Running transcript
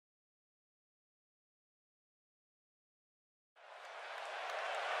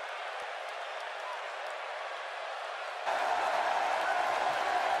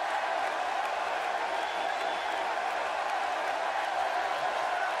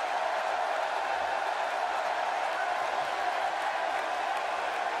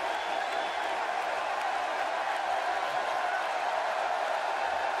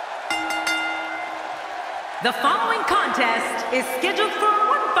The following contest is scheduled for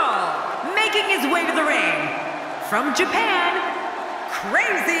one fall. Making his way to the ring, from Japan,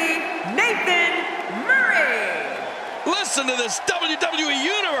 Crazy Nathan Murray. Listen to this WWE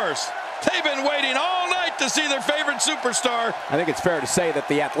Universe. They've been waiting all night to see their favorite superstar. I think it's fair to say that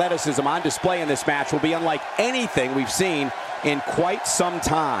the athleticism on display in this match will be unlike anything we've seen in quite some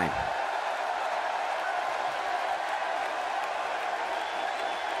time.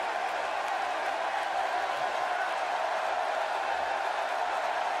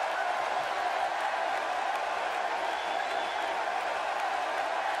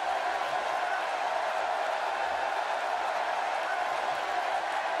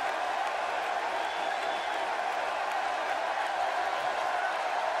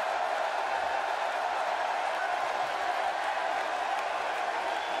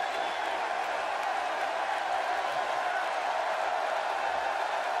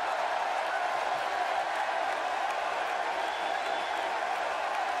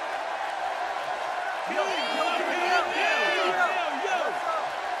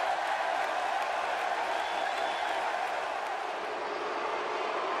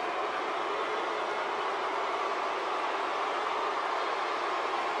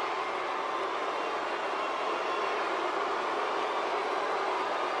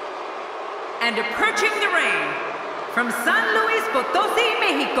 And approaching the ring, from San Luis Potosí,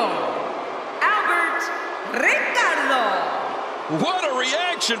 Mexico, Alberto Ricardo. What a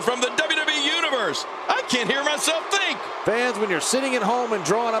reaction from the WWE Universe. I can't hear myself think. Fans, when you're sitting at home and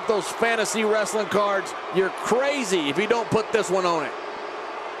drawing up those fantasy wrestling cards, you're crazy if you don't put this one on it.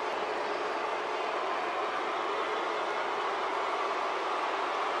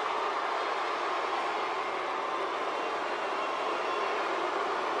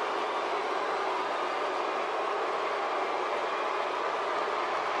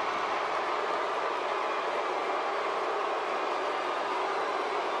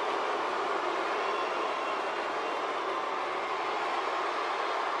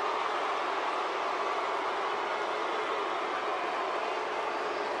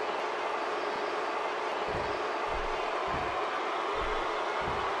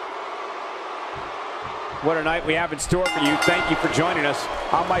 What a night we have in store for you. Thank you for joining us.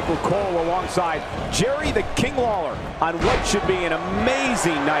 I'm Michael Cole alongside Jerry the King Lawler on what should be an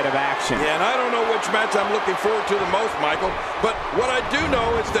amazing night of action. Yeah, and I don't know which match I'm looking forward to the most, Michael, but what I do know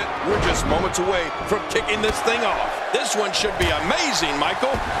is that we're just moments away from kicking this thing off. This one should be amazing,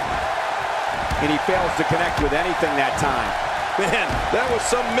 Michael. And he fails to connect with anything that time. Man, that was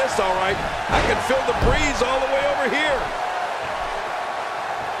some miss, all right. I can feel the breeze all the way over here.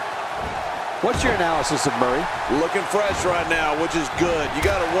 What's your analysis of Murray? Looking fresh right now, which is good. You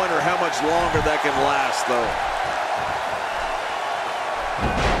got to wonder how much longer that can last, though.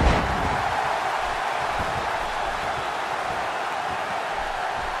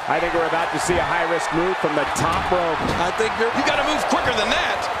 I think we're about to see a high-risk move from the top rope. I think you got to move quicker than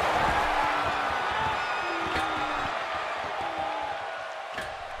that.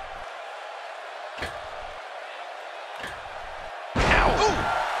 Ow. Ooh.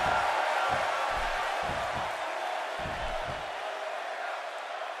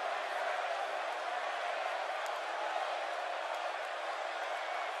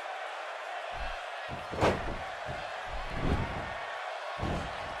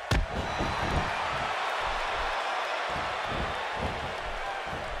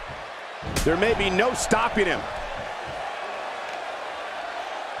 There may be no stopping him.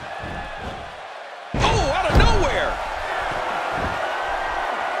 Oh, out of nowhere!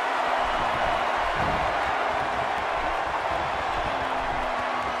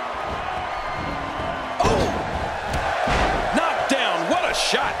 Oh! Knocked down, what a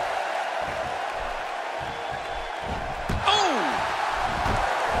shot! Oh!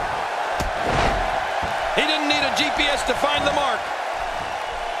 He didn't need a GPS to find the mark.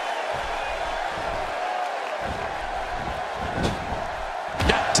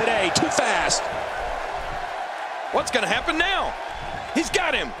 Today, too fast. What's going to happen now? He's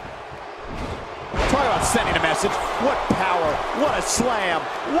got him. Talk about sending a message. What power, what a slam,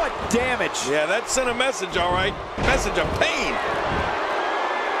 what damage. Yeah, that sent a message, all right. Message of pain.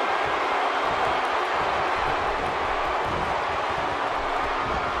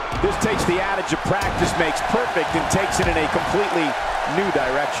 This takes the adage of practice makes perfect and takes it in a completely new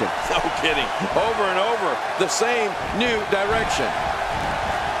direction. No kidding. Over and over, the same new direction.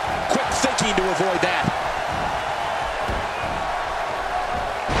 Quick thinking to avoid that.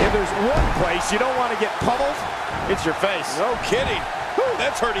 If there's one place you don't want to get pummeled, it's your face. No kidding. Whew,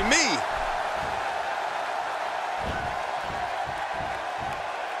 that's hurting me.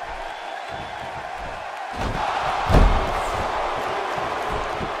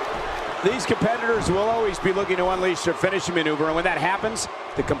 These competitors will always be looking to unleash their finishing maneuver, and when that happens,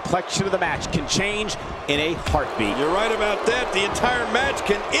 the complexion of the match can change in a heartbeat. You're right about that. The entire match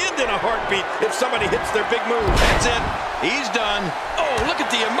can end in a heartbeat if somebody hits their big move. That's it. He's done. Oh, look at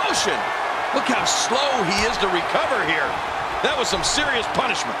the emotion. Look how slow he is to recover here. That was some serious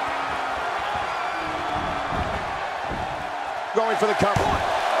punishment. Going for the cover.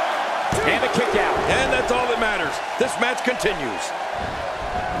 And a kick out. And that's all that matters. This match continues.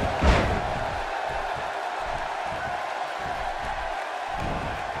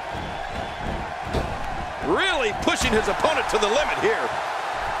 Really pushing his opponent to the limit here.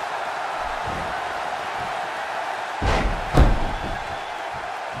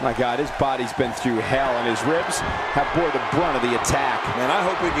 My God, his body's been through hell, and his ribs have bore the brunt of the attack. Man, I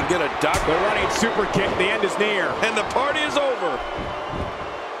hope we can get a doctor. The running super kick, the end is near. And the party is over.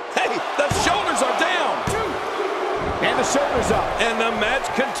 Hey, the shoulders are down. And the shoulders up. And the match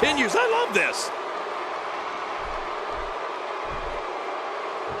continues. I love this.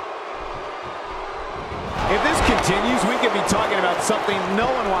 If this continues, we could be talking about something no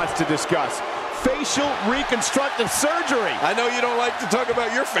one wants to discuss. Facial reconstructive surgery. I know you don't like to talk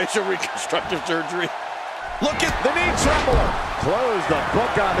about your facial reconstructive surgery. Look at the knee trembler. Close the book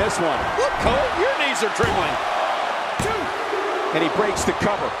on this one. Look, Cole, your knees are trembling. And he breaks the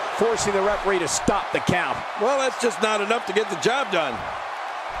cover, forcing the referee to stop the count. Well, that's just not enough to get the job done.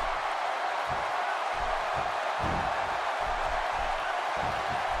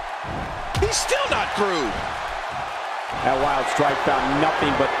 He's still not through. That wild strike found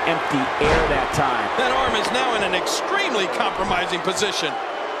nothing but empty air that time. That arm is now in an extremely compromising position.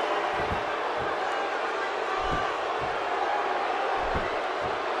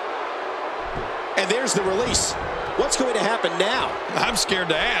 And there's the release. What's going to happen now? I'm scared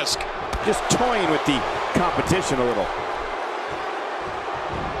to ask. Just toying with the competition a little.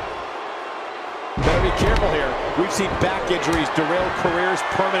 Better be careful here. We've seen back injuries derail careers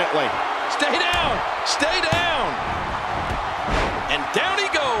permanently. Stay down! Stay down! And down he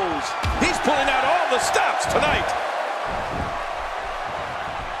goes. He's pulling out all the stops tonight.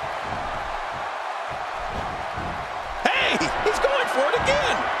 Hey, he's going for it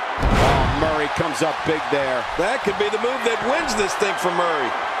again. Oh, Murray comes up big there. That could be the move that wins this thing for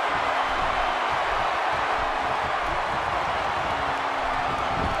Murray.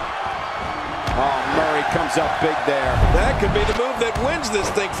 Oh, Murray comes up big there. That could be the move that wins this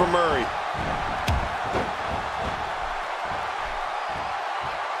thing for Murray.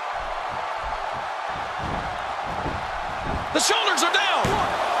 The shoulders are down.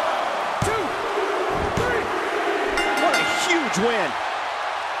 1, 2, 3. What a huge win.